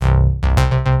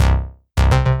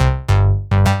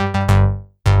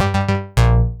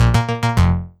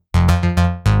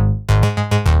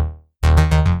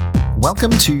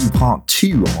Welcome to part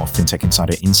 2 of FinTech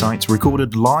Insider Insights,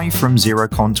 recorded live from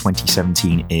Xerocon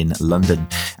 2017 in London.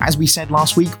 As we said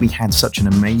last week, we had such an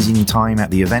amazing time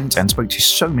at the event and spoke to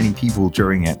so many people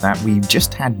during it that we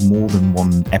just had more than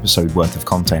one episode worth of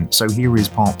content. So here is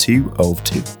part 2 of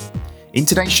 2. In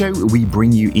today's show, we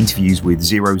bring you interviews with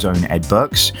Xero's own Ed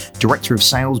Burks, Director of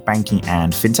Sales, Banking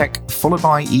and FinTech, followed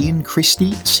by Ian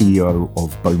Christie, CEO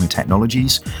of Boma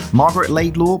Technologies, Margaret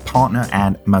Laidlaw, Partner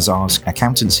at Mazars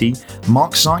Accountancy,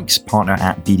 Mark Sykes, Partner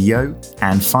at BDO,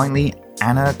 and finally,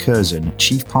 Anna Curzon,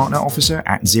 Chief Partner Officer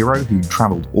at Xero, who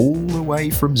travelled all the way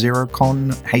from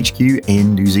Xerocon HQ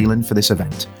in New Zealand for this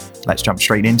event. Let's jump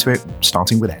straight into it,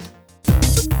 starting with Ed.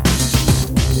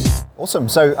 Awesome.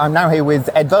 So I'm now here with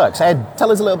Ed Burks. Ed,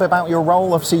 tell us a little bit about your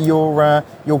role. Obviously, you're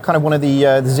kind of one of the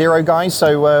Xero guys.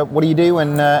 So what do you do?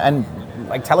 And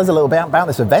tell us a little bit about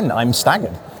this event. I'm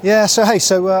staggered. Yeah. So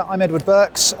I'm Edward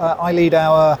Burks. I lead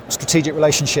our strategic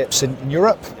relationships in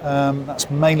Europe.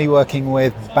 That's mainly working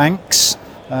with banks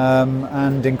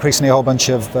and increasingly a whole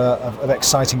bunch of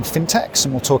exciting fintechs,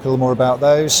 and we'll talk a little more about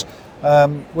those.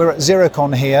 We're at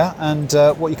Xerocon here, and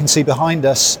what you can see behind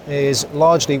us is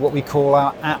largely what we call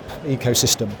our app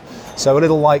ecosystem. So a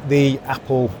little like the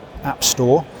Apple App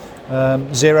Store,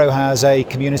 Xero has a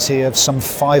community of some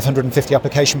 550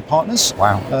 application partners.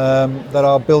 Wow. That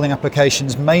are building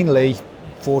applications mainly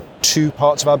for two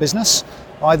parts of our business.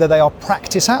 Either they are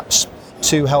practice apps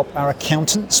to help our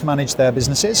accountants manage their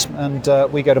businesses,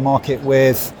 and we go to market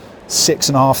with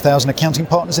 6,500 accounting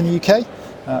partners in the UK.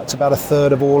 It's about a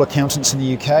third of all accountants in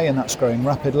the UK, and that's growing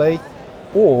rapidly.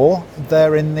 Or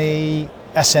they're in the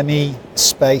SME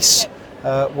space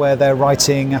where they're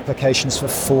writing applications for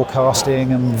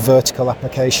forecasting and vertical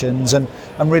applications, and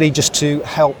really just to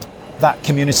help that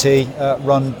community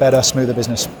run better, smoother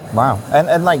business. Wow.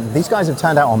 And these guys have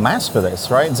turned out en masse for this,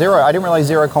 right? Xero, I didn't realize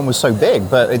Xerocon was so big,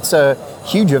 but it's a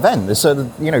huge event. It's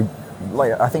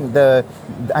I think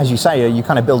as you say, you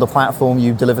kind of build a platform,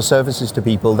 you deliver services to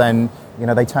people, then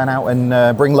they turn out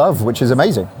and bring love, which is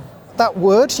amazing. That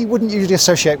word you wouldn't usually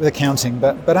associate with accounting,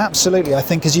 but absolutely, I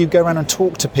think as you go around and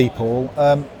talk to people,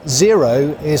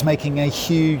 Xero is making a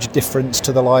huge difference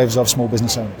to the lives of small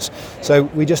business owners. So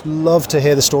we just love to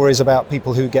hear the stories about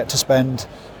people who get to spend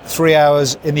 3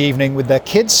 hours in the evening with their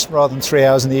kids rather than 3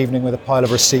 hours in the evening with a pile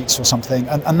of receipts or something,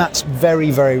 and that's very,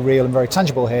 very real and very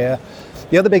tangible here.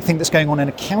 The other big thing that's going on in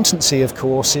accountancy, of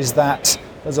course, is that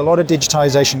there's a lot of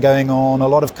digitization going on, a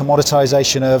lot of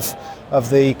commoditization of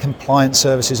the compliance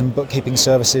services and bookkeeping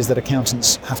services that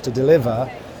accountants have to deliver.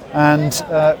 And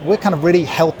we're kind of really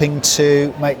helping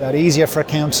to make that easier for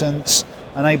accountants,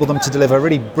 enable them to deliver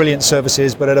really brilliant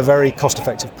services, but at a very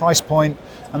cost-effective price point.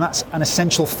 And that's an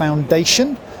essential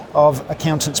foundation of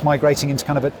accountants migrating into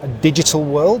kind of a digital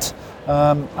world.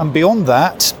 And beyond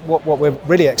that, what we're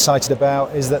really excited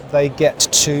about is that they get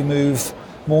to move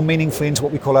more meaningfully into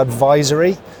what we call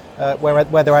advisory,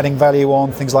 where they're adding value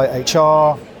on things like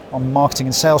HR, on marketing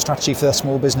and sales strategy for their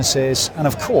small businesses, and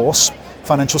of course,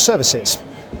 financial services.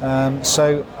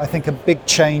 So I think a big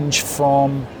change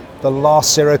from the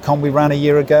last Xerocon we ran a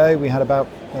year ago. We had about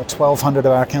 1,200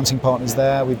 of our accounting partners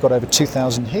there. We've got over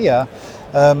 2,000 here.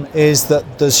 Is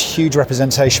that there's huge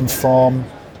representation from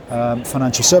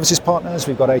financial services partners.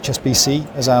 We've got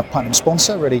HSBC as our platinum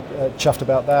sponsor, really chuffed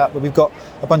about that. But we've got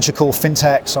a bunch of cool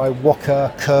fintechs,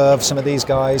 Walker, Curve, some of these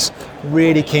guys,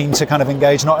 really keen to kind of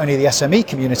engage not only the SME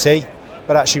community,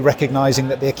 but actually recognising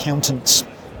that the accountants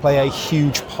play a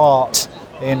huge part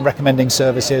in recommending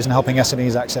services and helping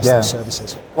SMEs access those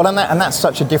services. Well, and that's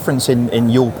such a difference in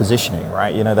your positioning,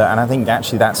 right? And I think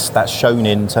actually that's shown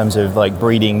in terms of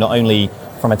breeding not only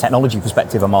from a technology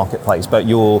perspective a marketplace, but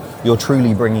you're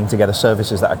truly bringing together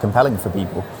services that are compelling for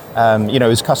people.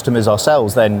 As customers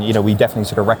ourselves, then we definitely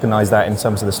sort of recognise that in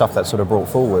terms of the stuff that's sort of brought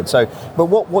forward. So, but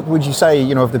what would you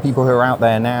say, of the people who are out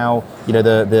there now,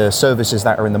 the services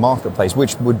that are in the marketplace,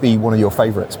 which would be one of your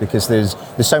favourites? Because there's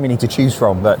so many to choose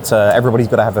from, but everybody's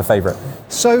got to have a favourite.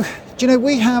 So,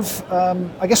 we have,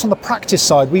 I guess on the practice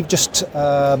side, we've just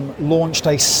launched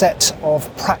a set of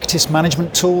practice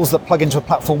management tools that plug into a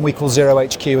platform we call Xero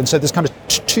HQ. And so there's kind of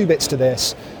two bits to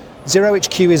this. Xero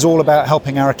HQ is all about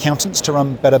helping our accountants to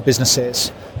run better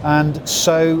businesses. And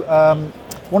so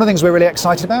one of the things we're really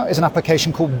excited about is an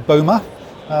application called Boma,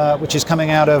 which is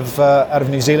coming out of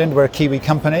New Zealand. We're a Kiwi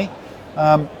company.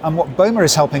 And what Boma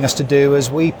is helping us to do is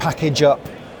we package up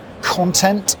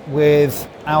content with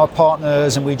our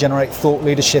partners and we generate thought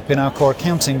leadership in our core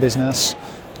accounting business.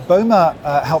 Boma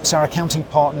helps our accounting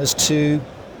partners to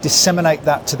disseminate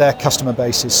that to their customer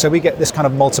bases. So we get this kind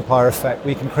of multiplier effect.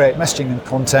 We can create messaging and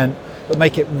content but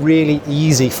make it really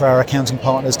easy for our accounting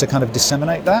partners to kind of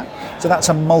disseminate that. So that's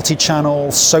a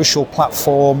multi-channel social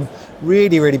platform,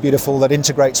 really, really beautiful, that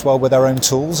integrates well with our own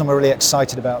tools, and we're really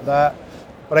excited about that.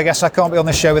 But I guess I can't be on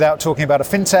this show without talking about a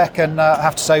fintech, and I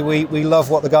have to say we love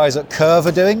what the guys at Curve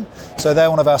are doing. So they're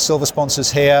one of our silver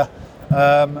sponsors here.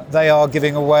 They are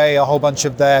giving away a whole bunch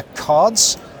of their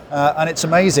cards, and it's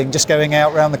amazing just going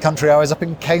out around the country. I was up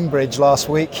in Cambridge last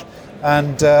week,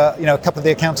 and a couple of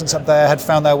the accountants up there had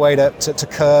found their way to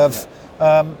Curve,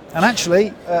 and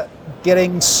actually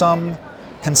getting some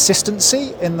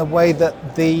consistency in the way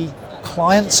that the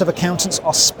clients of accountants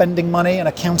are spending money and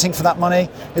accounting for that money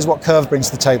is what Curve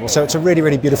brings to the table. So it's a really,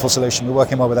 really beautiful solution. We're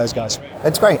working well with those guys.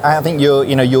 It's great. I think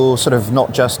you're sort of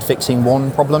not just fixing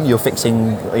one problem, you're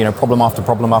fixing problem after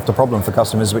problem after problem for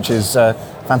customers, which is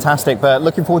fantastic. But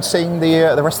looking forward to seeing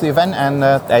the rest of the event. And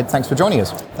Ed, thanks for joining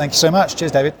us. Thank you so much.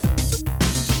 Cheers, David.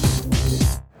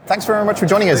 Thanks very much for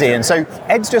joining us, Ian. So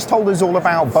Ed's just told us all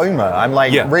about BOMA. I'm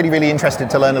really, really interested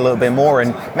to learn a little bit more.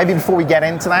 And maybe before we get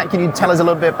into that, can you tell us a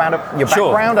little bit about your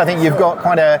background? I think you've got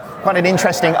quite an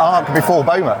interesting arc before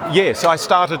BOMA. Yeah, so I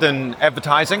started in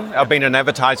advertising. I've been in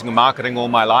advertising and marketing all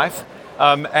my life.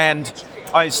 And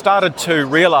I started to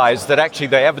realize that actually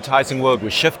the advertising world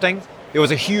was shifting. There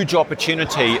was a huge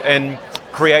opportunity in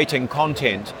creating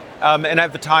content. In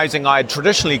advertising, I had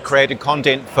traditionally created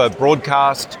content for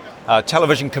broadcast,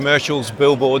 television commercials,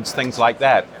 billboards, things like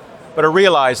that. But I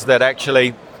realized that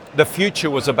actually the future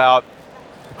was about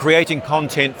creating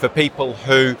content for people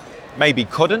who maybe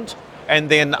couldn't, and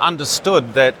then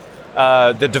understood that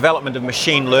the development of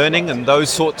machine learning and those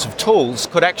sorts of tools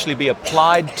could actually be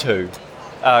applied to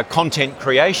content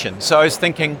creation. So I was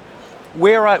thinking,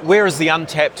 where is the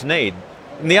untapped need?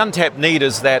 And the untapped need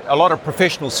is that a lot of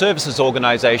professional services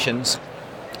organizations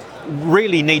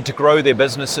really need to grow their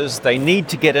businesses. They need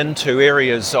to get into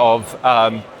areas of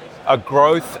a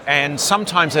growth, and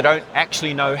sometimes they don't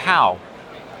actually know how.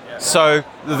 So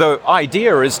the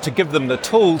idea is to give them the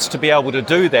tools to be able to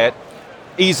do that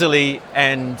easily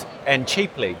and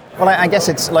cheaply. Well, I guess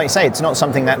it's like you say, it's not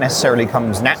something that necessarily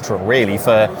comes natural, really,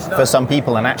 for some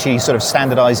people, and actually sort of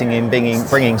standardizing and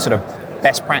bringing sort of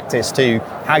best practice to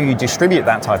how you distribute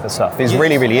that type of stuff is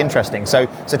really, really interesting. So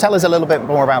tell us a little bit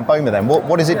more about BOMA then.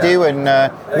 What does it do, and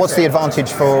what's the advantage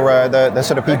for the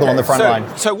sort of people on the front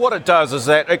line? So what it does is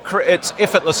that it's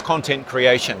effortless content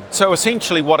creation. So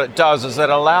essentially what it does is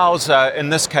it allows, in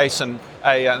this case, an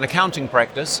accounting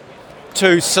practice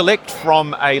to select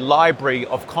from a library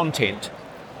of content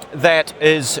that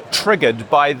is triggered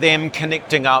by them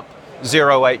connecting up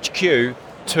Xero HQ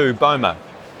to BOMA.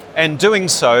 And doing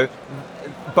so,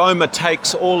 BOMA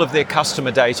takes all of their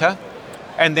customer data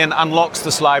and then unlocks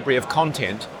this library of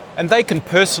content, and they can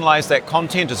personalize that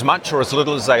content as much or as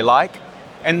little as they like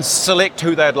and select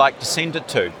who they'd like to send it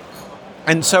to.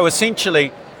 And so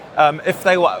essentially, if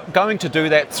they were going to do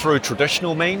that through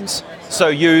traditional means, so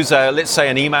use, let's say,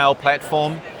 an email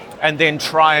platform and then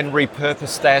try and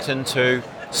repurpose that into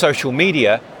social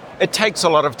media, it takes a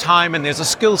lot of time and there's a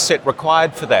skill set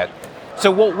required for that.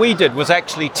 So what we did was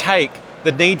actually take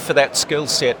the need for that skill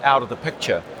set out of the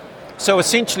picture. So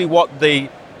essentially what the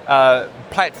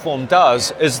platform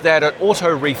does is that it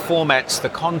auto reformats the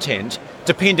content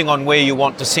depending on where you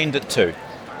want to send it to.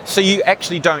 So you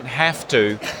actually don't have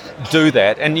to do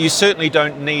that, and you certainly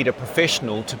don't need a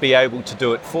professional to be able to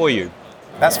do it for you.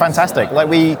 That's fantastic. Like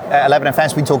we at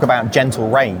 11FS, we talk about gentle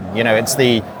rain. It's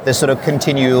the sort of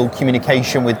continual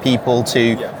communication with people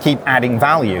to keep adding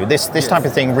value. This type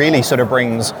of thing really sort of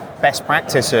brings best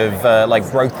practice of like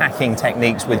growth hacking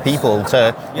techniques with people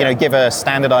to give a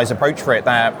standardized approach for it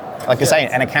that, like I say,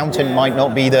 an accountant might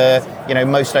not be the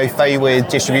most au fait with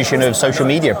distribution of social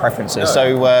media preferences.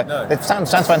 So it sounds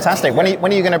fantastic. When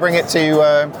are you going to bring it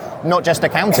to not just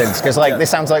accountants? Because this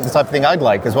sounds like the type of thing I'd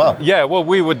like as well. Yeah, well,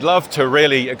 we would love to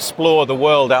really explore the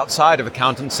world outside of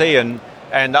accountancy and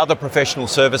other professional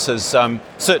services.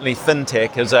 Certainly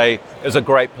fintech is a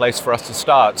great place for us to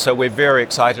start. So we're very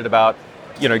excited about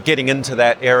getting into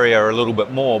that area a little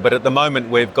bit more. But at the moment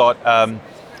we've got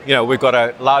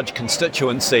a large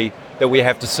constituency that we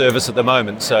have to service at the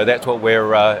moment, so that's what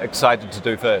we're excited to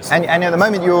do first. And at the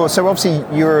moment you're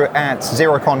at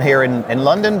Xerocon here in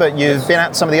London, but you've been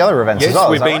at some of the other events as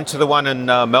well. Yes, we've been to the one in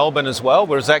Melbourne as well,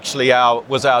 whereas actually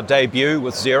our debut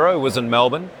with Xero was in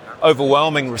Melbourne.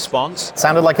 Overwhelming response.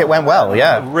 Sounded like it went well,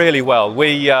 yeah. Really well.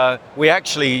 We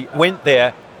actually went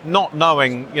there not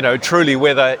knowing, truly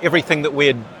whether everything that we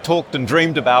had talked and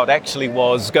dreamed about actually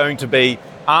was going to be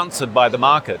answered by the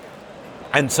market.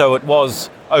 And so it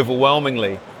was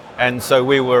overwhelmingly. And so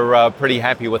we were pretty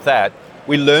happy with that.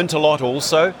 We learned a lot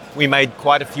also. We made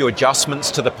quite a few adjustments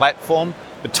to the platform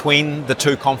between the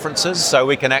two conferences, so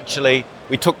we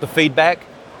took the feedback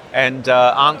and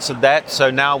answered that.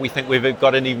 So now we think we've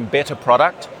got an even better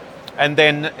product. And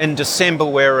then in December,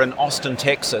 we're in Austin,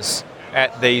 Texas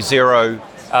at the Xero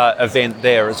event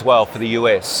there as well for the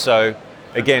US. So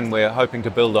again, we're hoping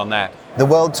to build on that. The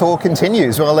world tour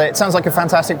continues. Well, it sounds like a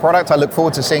fantastic product. I look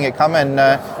forward to seeing it come. And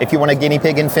if you want a guinea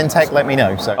pig in fintech, let me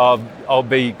know. So I'll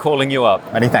be calling you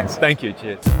up. Many thanks. Thank you.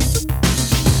 Cheers.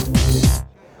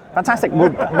 Fantastic.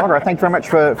 Well, Margaret, thank you very much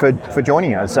for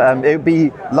joining us. It would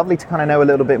be lovely to kind of know a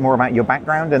little bit more about your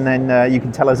background, and then you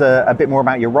can tell us a bit more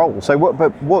about your role. So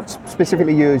what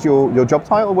specifically is your job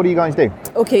title? What do you guys do?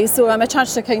 Okay, so I'm a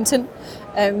chartered accountant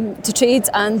to trade,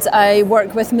 and I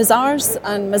work with Mazars,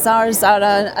 and Mazars are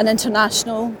an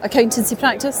international accountancy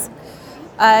practice.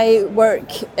 I work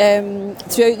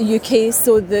throughout the UK,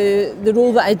 so the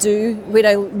role that I do, where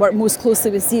I work most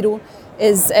closely with Xero,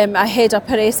 is I head up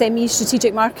our SME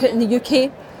strategic market in the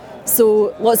UK.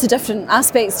 So lots of different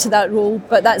aspects to that role,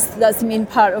 but that's the main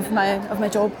part of my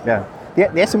job. Yeah. The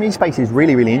SME space is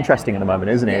really, really interesting at the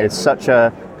moment, isn't it? It's such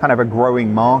a kind of a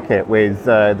growing market with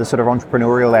the sort of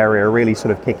entrepreneurial area really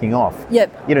sort of kicking off.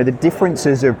 Yep. You know, the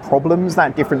differences of problems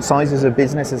that different sizes of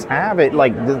businesses have,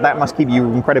 that must keep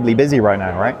you incredibly busy right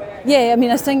now, right? Yeah, I mean,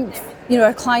 I think,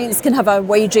 our clients can have a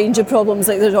wide range of problems,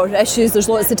 like there's issues, there's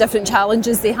lots of different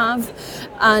challenges they have.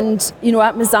 And,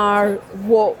 at Mazar,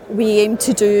 what we aim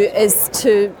to do is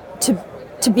to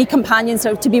be companions,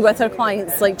 or to be with our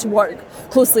clients, like to work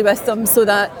closely with them, so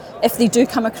that if they do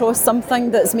come across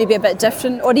something that's maybe a bit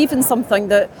different, or even something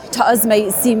that to us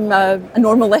might seem a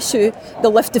normal issue,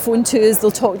 they'll lift the phone to us,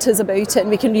 they'll talk to us about it, and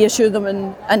we can reassure them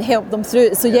and help them through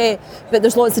it. So yeah, but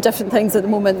there's lots of different things at the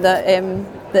moment that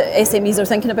SMEs are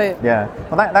thinking about. Yeah,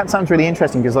 well that sounds really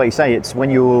interesting, because like you say, it's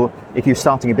if you're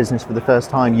starting a business for the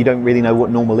first time, you don't really know what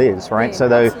normal is, right? So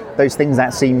those things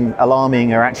that seem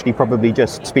alarming are actually probably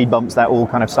just speed bumps that all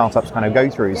kind of startups kind of go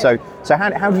through. Yeah. So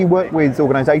how do you work with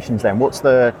organisations then? What's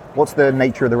the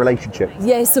nature of the relationship?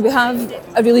 Yeah, so we have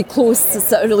a really close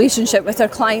sort of relationship with our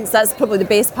clients. That's probably the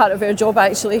best part of our job,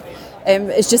 actually.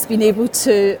 It's just being able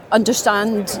to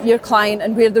understand your client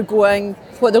and where they're going,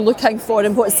 what they're looking for,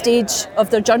 and what stage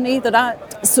of their journey they're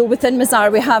at. So within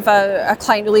Mazar, we have a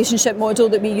client relationship model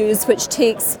that we use, which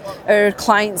takes our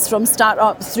clients from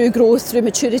start-up through growth, through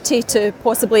maturity, to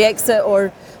possibly exit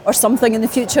or something in the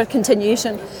future,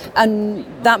 continuation. And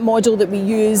that model that we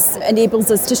use enables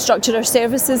us to structure our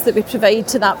services that we provide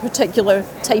to that particular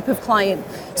type of client.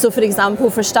 So for example,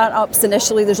 for startups,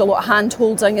 initially there's a lot of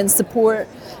hand-holding and support.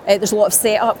 There's a lot of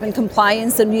setup and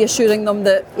compliance and reassuring them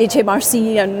that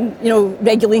HMRC and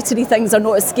regulatory things are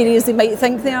not as scary as they might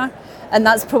think they are. And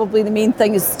that's probably the main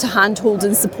thing, is to handhold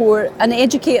and support and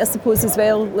educate, I suppose, as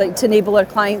well, like to enable our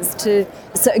clients to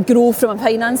sort of grow from a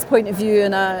finance point of view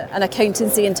and an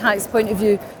accountancy and tax point of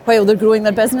view while they're growing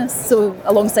their business, so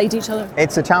alongside each other.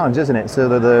 It's a challenge, isn't it? So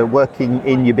the working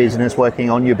in your business, working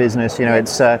on your business,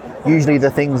 it's usually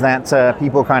the things that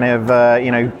people kind of,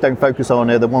 don't focus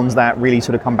on are the ones that really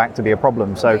sort of come back to be a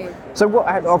problem. So what,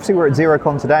 obviously we're at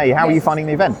XeroCon today. How are you finding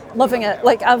the event? Loving it,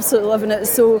 absolutely loving it.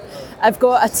 So I've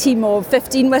got a team of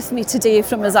 15 with me today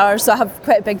from Mazar, so I have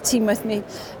quite a big team with me.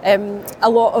 A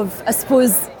lot of, I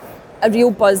suppose, a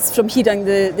real buzz from hearing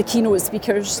the keynote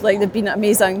speakers. They've been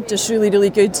amazing, just really, really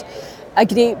good. A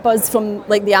great buzz from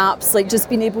the apps, just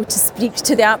being able to speak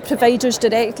to the app providers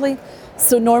directly.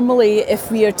 So normally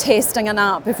if we are testing an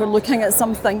app, if we're looking at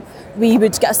something, we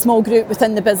would get a small group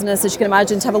within the business, as you can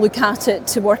imagine, to have a look at it,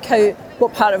 to work out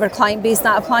what part of our client base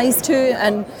that applies to,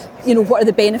 and what are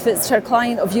the benefits to our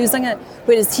client of using it.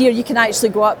 Whereas here you can actually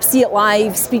go up, see it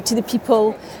live, speak to the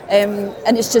people,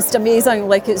 and it's just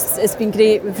amazing. It's been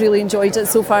great. We've really enjoyed it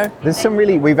so far. There's some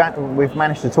really, we've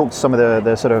managed to talk to some of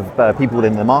the sort of people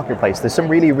within the marketplace. There's some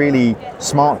really, really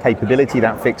smart capability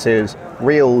that fixes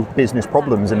real business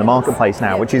problems in the marketplace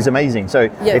now, which is amazing. So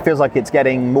It feels like it's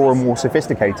getting more and more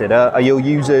sophisticated. Are your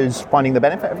users finding the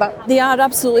benefit of that? They are,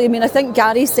 absolutely. I mean, I think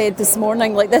Gary said this morning,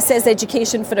 this is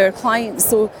education for our clients.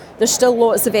 So there's still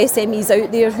lots of SMEs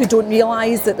out there who don't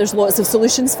realise that there's lots of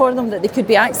solutions for them that they could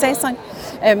be accessing.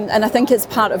 And I think it's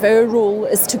part of our role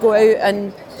is to go out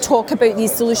and talk about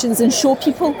these solutions and show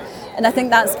people. And I think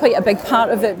that's quite a big part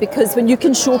of it, because when you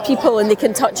can show people and they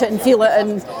can touch it and feel it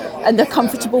and they're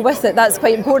comfortable with it, that's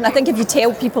quite important. I think if you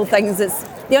tell people things,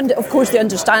 of course they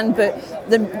understand, but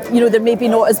they're maybe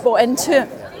not as bought into it.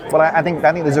 Well, I think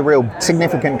there's a real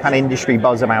significant kind of industry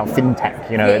buzz about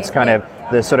fintech. It's kind of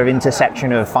the sort of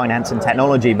intersection of finance and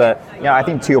technology. But I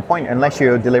think to your point, unless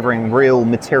you're delivering real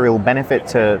material benefit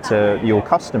to your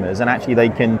customers, and actually they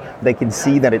can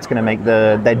see that it's going to make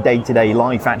their day-to-day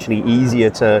life actually easier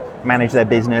to manage their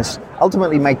business,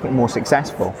 ultimately make it more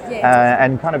successful.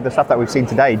 And kind of the stuff that we've seen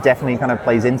today definitely kind of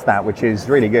plays into that, which is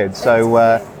really good.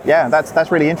 So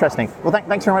that's really interesting. Well,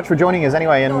 thanks very much for joining us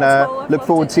anyway, and look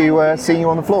forward to seeing you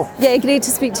on the floor. Yeah, great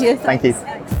to speak to you. Thank you.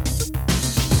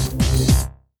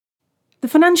 The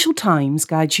Financial Times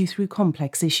guides you through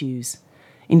complex issues.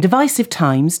 In divisive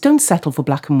times, don't settle for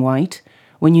black and white.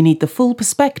 When you need the full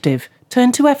perspective,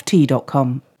 turn to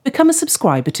ft.com. Become a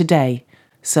subscriber today.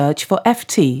 Search for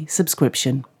FT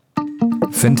subscription.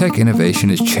 Fintech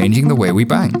innovation is changing the way we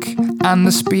bank, and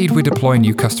the speed we deploy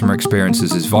new customer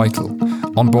experiences is vital.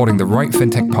 Onboarding the right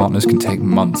fintech partners can take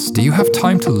months. Do you have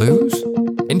time to lose?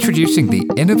 Introducing the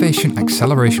Innovation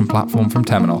Acceleration Platform from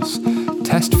Temenos.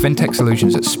 Test fintech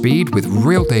solutions at speed with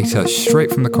real data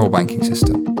straight from the core banking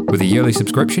system. With a yearly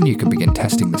subscription, you can begin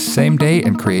testing the same day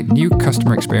and create new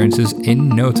customer experiences in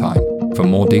no time. For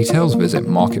more details, visit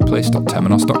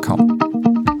marketplace.temenos.com.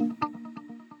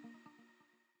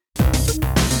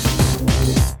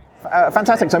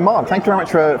 Fantastic. So, Mark, thank you very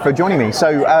much for joining me.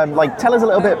 So, tell us a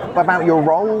little bit about your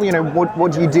role.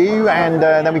 What do you do, and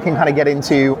then we can kind of get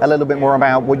into a little bit more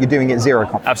about what you're doing at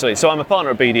Xerocon. Absolutely. So, I'm a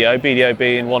partner at BDO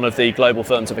being one of the global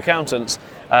firms of accountants,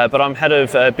 but I'm head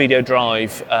of BDO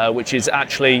Drive, which is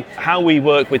actually how we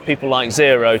work with people like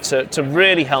Xero to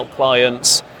really help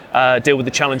clients deal with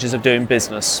the challenges of doing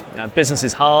business. Business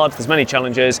is hard, there's many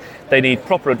challenges, they need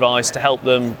proper advice to help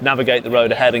them navigate the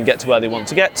road ahead and get to where they want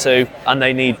to get to, and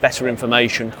they need better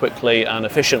information quickly and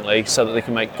efficiently so that they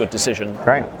can make good decisions.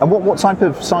 Great. And what type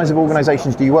of size of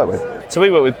organisations do you work with? So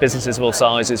we work with businesses of all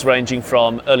sizes, ranging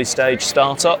from early stage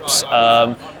startups,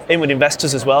 inward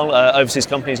investors as well, overseas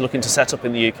companies looking to set up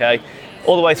in the UK,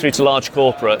 all the way through to large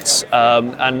corporates.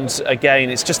 And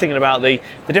again, it's just thinking about the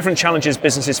different challenges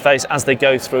businesses face as they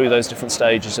go through those different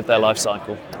stages of their life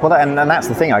cycle. Well, and that's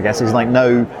the thing, I guess, is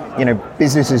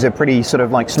businesses are pretty sort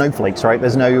of like snowflakes, right?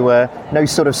 There's no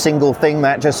sort of single thing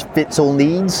that just fits all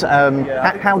needs.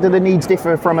 How do the needs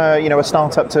differ from a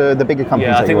startup to the bigger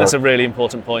companies? Yeah, I think that's a really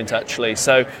important point, actually.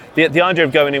 So the idea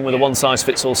of going in with a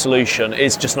one-size-fits-all solution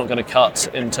is just not going to cut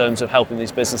in terms of helping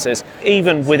these businesses.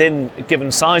 Even within a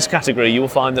given size category, you will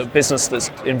find that a business that's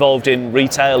involved in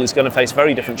retail is going to face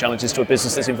very different challenges to a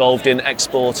business that's involved in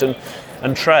export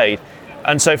and trade.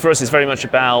 And so for us, it's very much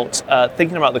about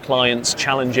thinking about the client's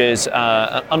challenges,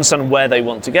 understanding where they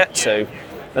want to get to,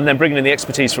 and then bringing in the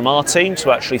expertise from our team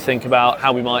to actually think about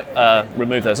how we might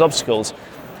remove those obstacles.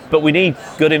 But we need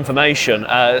good information,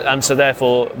 and so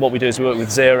therefore what we do is we work with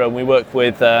Xero, and we work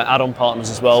with add-on partners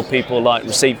as well, people like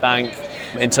Receipt Bank,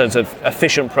 in terms of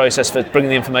efficient process for bringing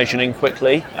the information in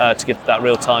quickly to get that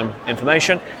real-time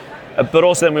information. But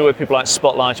also then we work with people like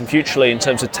Spotlight and Futurely in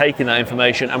terms of taking that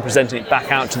information and presenting it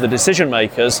back out to the decision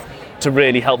makers to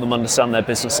really help them understand their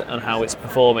business and how it's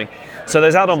performing. So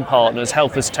those add-on partners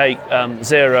help us take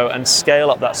Xero and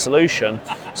scale up that solution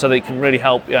so that it can really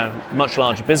help much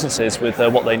larger businesses with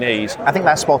what they need. I think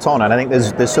that's spot on, and I think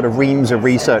there's sort of reams of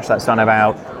research that's done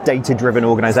about data-driven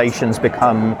organisations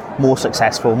become more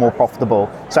successful, more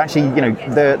profitable. So actually,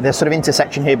 the sort of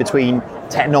intersection here between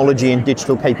technology and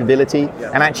digital capability,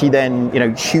 and actually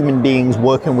then human beings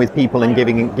working with people and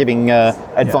giving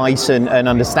advice and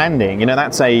understanding.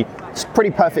 That's a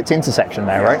pretty perfect intersection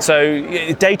there, right? So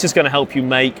data is going to help you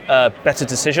make better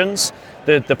decisions.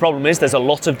 The problem is there's a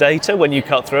lot of data when you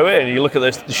cut through it, and you look at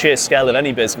the sheer scale of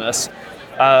any business,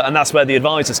 and that's where the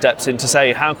advisor steps in to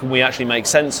say, how can we actually make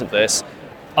sense of this?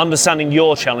 Understanding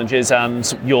your challenges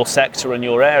and your sector and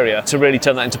your area to really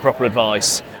turn that into proper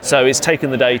advice. So it's taking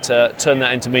the data, turn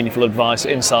that into meaningful advice,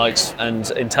 insights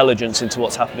and intelligence into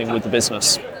what's happening with the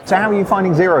business. So how are you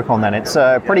finding Xerocon then? It's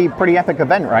a pretty epic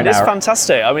event right now. It's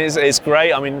fantastic. I mean, it's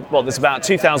great. I mean, there's about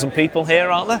 2,000 people here,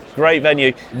 aren't there? Great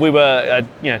venue. We were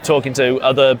talking to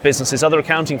other businesses, other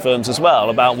accounting firms as well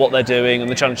about what they're doing and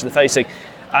the challenges they're facing.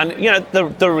 And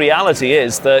the reality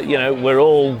is that we're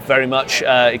all very much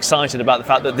excited about the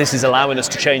fact that this is allowing us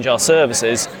to change our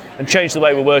services and change the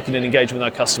way we're working and engaging with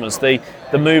our customers. The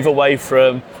move away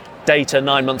from data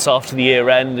 9 months after the year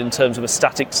end in terms of a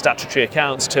static statutory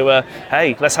accounts to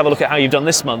hey, let's have a look at how you've done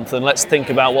this month and let's think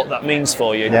about what that means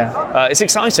for you. Yeah. It's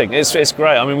exciting. It's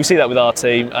great. I mean, we see that with our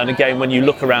team, and again, when you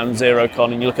look around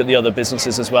Xerocon and you look at the other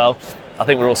businesses as well, I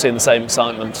think we're all seeing the same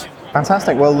excitement.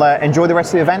 Fantastic. Well, enjoy the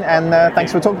rest of the event, and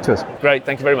thanks for talking to us. Great.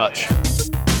 Thank you very much.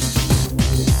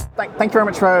 Thank you very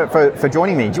much for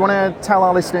joining me. Do you want to tell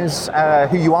our listeners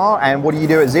who you are and what do you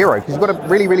do at Xero? Because you've got a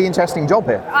really, really interesting job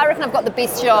here. I reckon I've got the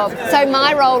best job. So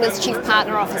my role is Chief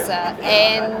Partner Officer,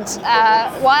 and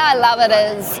why I love it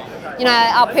is,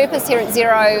 our purpose here at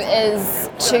Xero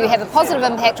is to have a positive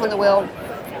impact on the world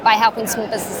by helping small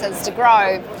businesses to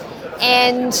grow.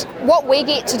 And what we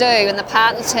get to do in the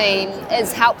partner team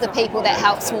is help the people that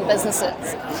help small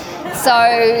businesses. So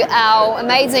our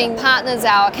amazing partners,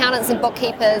 our accountants and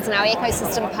bookkeepers and our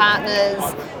ecosystem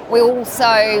partners, we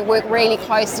also work really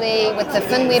closely with the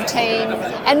FinWeb team.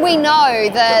 And we know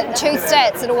that two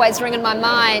stats that always ring in my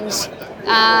mind,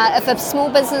 if a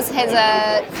small business has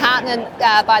a partner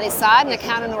by their side, an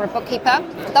accountant or a bookkeeper,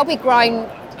 they'll be growing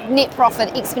net profit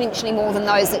exponentially more than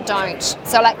those that don't.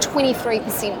 So like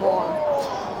 23% more.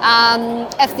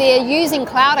 If they're using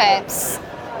cloud apps,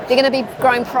 they're going to be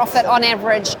growing profit on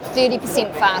average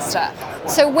 30% faster.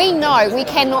 So we know we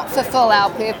cannot fulfill our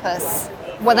purpose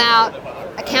without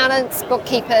accountants,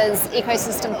 bookkeepers,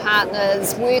 ecosystem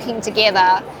partners working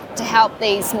together to help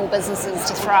these small businesses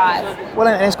to thrive. Well,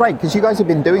 and it's great because you guys have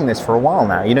been doing this for a while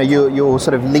now. You're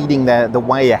sort of leading the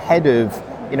way ahead of,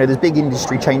 there's big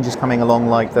industry changes coming along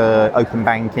like the open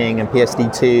banking and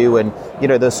PSD2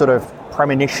 and, the sort of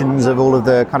premonitions of all of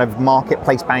the kind of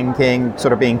marketplace banking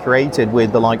sort of being created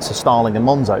with the likes of Starling and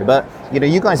Monzo. But,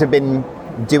 you guys have been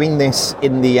doing this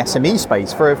in the SME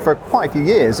space for quite a few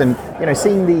years and,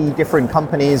 seeing the different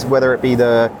companies, whether it be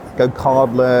the Go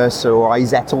Cardless or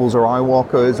iZettles or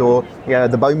iWalkers or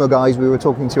the BOMA guys we were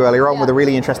talking to earlier on with a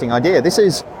really interesting idea. This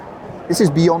is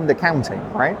beyond accounting,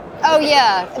 right? Oh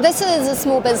yeah, this is a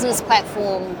small business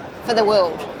platform for the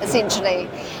world, essentially.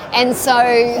 And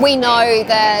so we know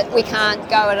that we can't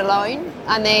go it alone.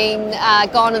 I mean,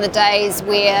 gone are the days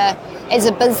where as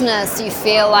a business you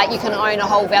feel like you can own a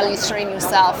whole value stream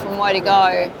yourself and where to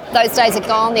go. Those days are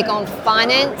gone, they're gone for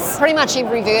finance. Pretty much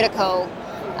every vertical,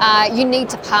 you need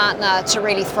to partner to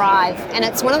really thrive. And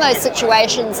it's one of those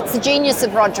situations, it's the genius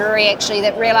of Rod Drury actually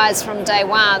that realised from day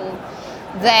one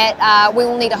that we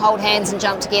all need to hold hands and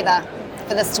jump together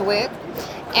for this to work.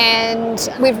 And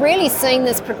we've really seen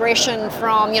this progression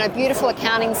from, beautiful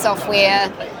accounting software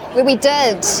where we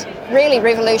did really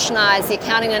revolutionise the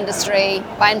accounting industry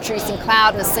by introducing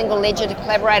cloud and a single ledger to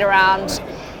collaborate around,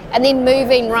 and then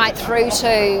moving right through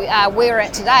to where we're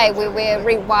at today, where we're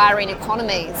rewiring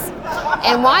economies.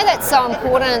 And why that's so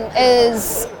important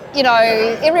is,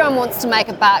 everyone wants to make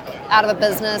a buck out of a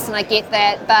business, and I get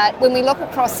that, but when we look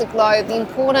across the globe, the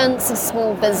importance of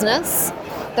small business,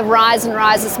 the rise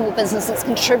of small business, its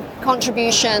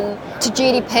contribution to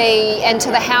GDP and to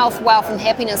the health, wealth and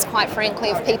happiness, quite frankly,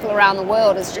 of people around the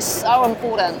world is just so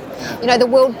important. The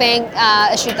World Bank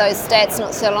issued those stats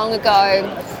not so long ago.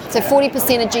 So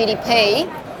 40% of GDP,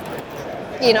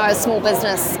 is small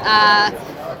business.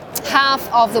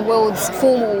 Half of the world's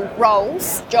formal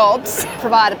roles, jobs,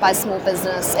 provided by small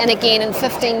business. And again, in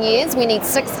 15 years, we need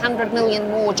 600 million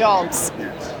more jobs.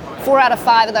 4 out of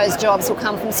 5 of those jobs will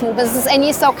come from small business. And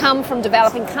yes, they'll come from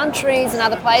developing countries and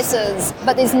other places,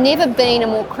 but there's never been a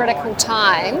more critical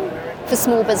time for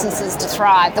small businesses to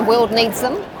thrive. The world needs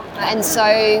them, and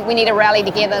so we need to rally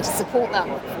together to support them.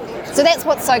 So that's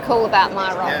what's so cool about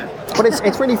my role. Yeah. But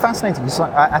it's really fascinating because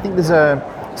I think there's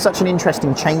such an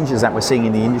interesting changes that we're seeing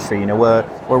in the industry.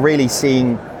 We're really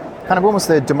seeing kind of almost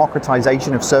the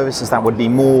democratization of services that would be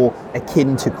more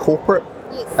akin to corporate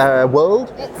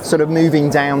world, sort of moving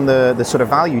down the sort of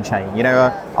value chain.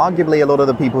 Arguably a lot of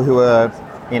the people who are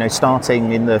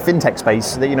starting in the fintech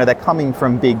space, they're coming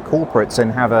from big corporates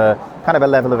and have a kind of a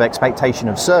level of expectation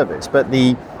of service. But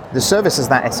the services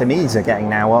that SMEs are getting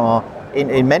now are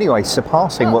in many ways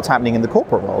surpassing what's happening in the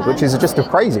corporate world, which is just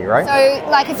crazy, right? So,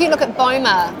 like if you look at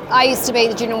BOMA, I used to be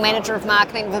the general manager of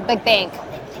marketing of a big bank,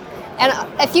 and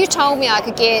if you told me I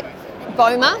could get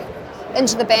BOMA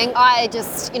into the bank, I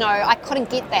just, I couldn't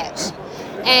get that.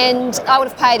 And I would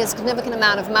have paid a significant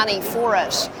amount of money for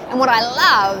it. And what I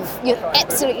love, you're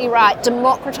absolutely right,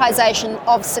 democratization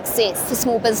of success for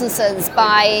small businesses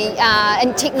by,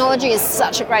 and technology is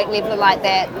such a great leveler like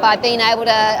that, by being able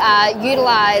to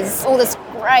utilize all this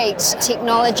great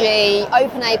technology,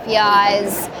 open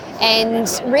APIs,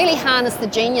 and really harness the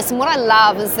genius. And what I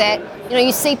love is that,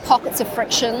 you see pockets of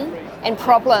friction and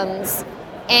problems,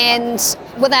 and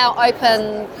with our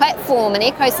open platform and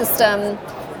ecosystem,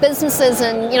 businesses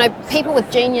and people with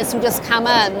genius will just come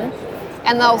in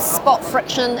and they'll spot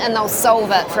friction and they'll solve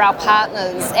it for our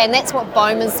partners, and that's what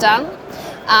BOMA's done.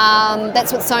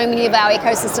 That's what so many of our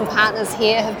ecosystem partners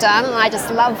here have done, and I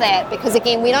just love that because,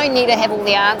 again, we don't need to have all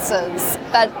the answers,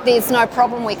 but there's no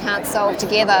problem we can't solve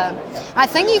together. I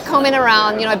think you comment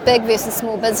around, big versus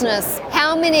small business.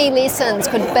 How many lessons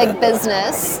could big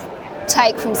business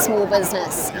take from small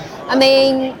business? I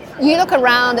mean, you look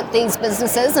around at these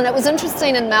businesses, and it was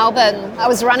interesting in Melbourne. I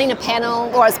was running a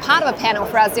panel, or as part of a panel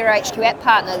for our Xero HQ app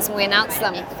partners when we announced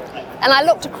them, and I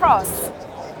looked across,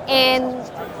 and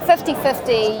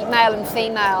 50-50 male and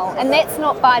female, and that's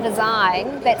not by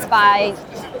design, that's by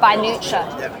nurture.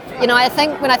 I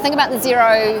think when I think about the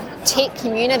Xero tech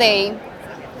community,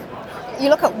 you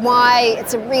look at why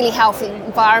it's a really healthy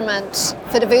environment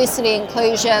for diversity,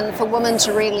 inclusion, for women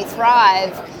to really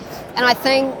thrive. And I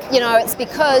think, it's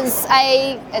because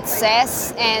it's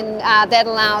SaaS, and that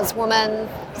allows women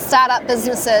to start up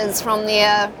businesses from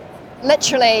their,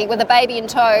 literally with a baby in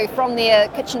tow, from their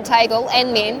kitchen table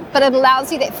and men, but it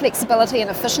allows you that flexibility and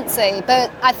efficiency.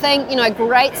 But I think,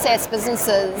 great SaaS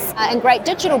businesses and great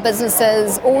digital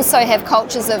businesses also have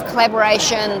cultures of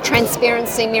collaboration,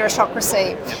 transparency,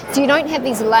 meritocracy. So you don't have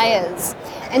these layers.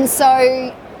 And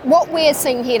so what we're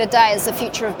seeing here today is the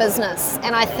future of business.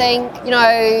 And I think,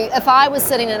 if I was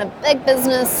sitting in a big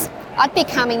business, I'd be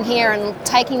coming here and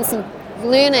taking some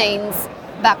learnings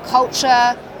about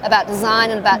culture, about design,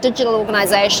 and about digital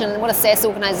organisation, and what a SaaS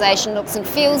organisation looks and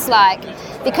feels like,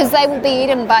 because they will be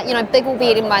eaten by, big will be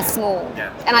eaten by small.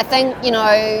 And I think,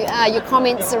 your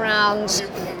comments around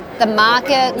the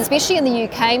market, especially in the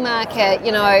UK market,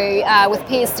 with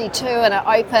PSD2 and an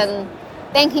open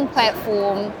banking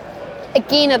platform,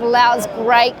 again, it allows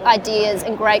great ideas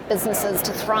and great businesses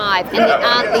to thrive, and there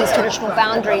aren't these traditional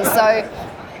boundaries. So,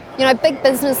 big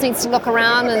business needs to look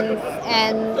around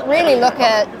and really look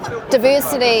at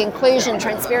diversity, inclusion,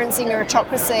 transparency,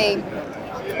 meritocracy,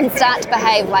 and start to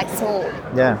behave like small.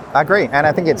 Yeah, I agree. And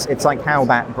I think it's like how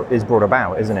that is brought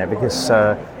about, isn't it? Because,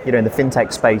 in the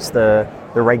fintech space, the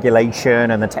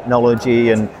regulation and the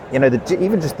technology and,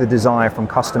 even just the desire from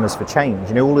customers for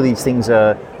change, all of these things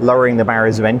are lowering the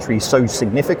barriers of entry so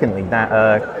significantly that,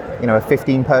 a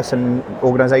 15-person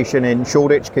organization in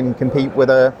Shoreditch can compete with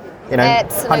a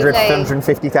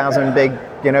 150,000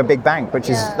 big bank, which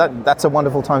is that's a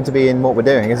wonderful time to be in what we're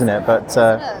doing, isn't it? But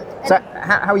so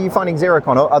how are you finding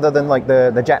XeroCon, other than like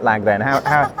the jet lag? Then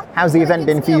how's the event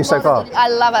been for you so far? I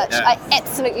love it. I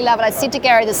absolutely love it. I said to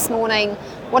Gary this morning,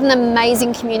 what an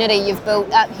amazing community you've built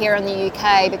up here in the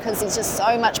UK, because there's just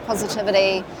so much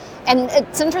positivity. And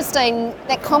it's interesting,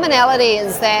 that commonality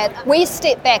is that we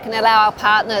step back and allow our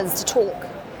partners to talk.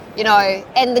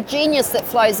 And the genius that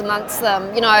flows amongst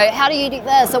them, how do you do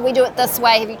this? Or we do it this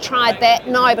way. Have you tried that?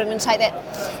 No, but I'm going to take that.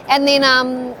 And then,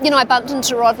 I bumped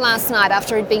into Rod last night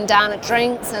after he'd been down at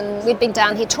drinks, and we'd been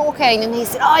down here talking, and he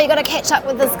said, you got to catch up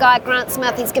with this guy, Grant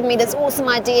Smith. He's given me this awesome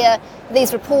idea,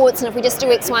 these reports, and if we just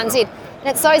do X, Y, and Z. And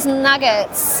it's those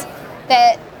nuggets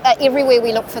that are everywhere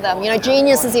we look for them.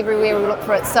 Genius is everywhere we look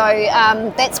for it. So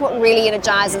that's what really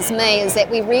energises me, is that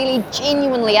we really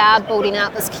genuinely are building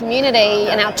out this community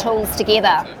and our tools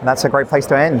together. That's a great place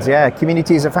to end. Yeah,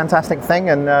 community is a fantastic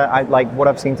thing, and I like what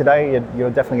I've seen today.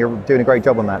 You're definitely doing a great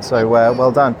job on that. So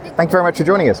well done. Thank you very much for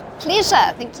joining us.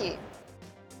 Pleasure. Thank you.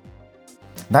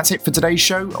 That's it for today's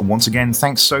show. Once again,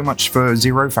 thanks so much for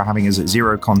Xero for having us at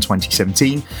XeroCon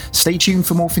 2017. Stay tuned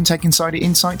for more FinTech Insider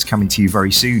insights coming to you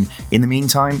very soon. In the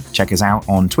meantime, check us out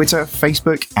on Twitter,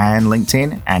 Facebook, and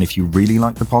LinkedIn. And if you really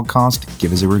like the podcast,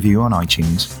 give us a review on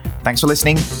iTunes. Thanks for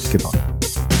listening. Goodbye.